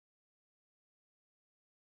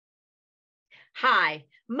Hi,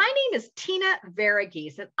 my name is Tina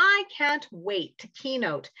Varughese, and I can't wait to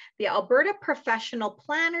keynote the Alberta Professional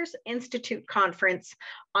Planners Institute Conference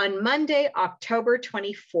on Monday, October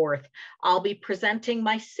 24th. I'll be presenting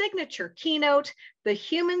my signature keynote, The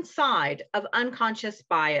Human Side of Unconscious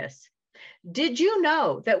Bias. Did you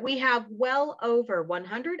know that we have well over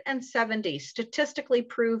 170 statistically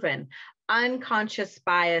proven unconscious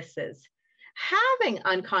biases? Having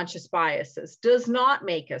unconscious biases does not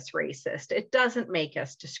make us racist. It doesn't make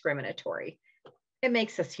us discriminatory. It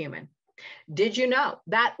makes us human. Did you know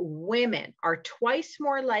that women are twice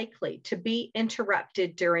more likely to be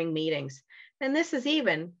interrupted during meetings? And this is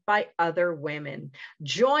even by other women.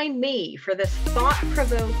 Join me for this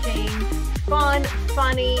thought-provoking, fun,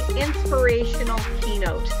 funny, inspirational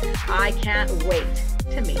keynote. I can't wait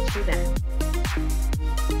to meet you then.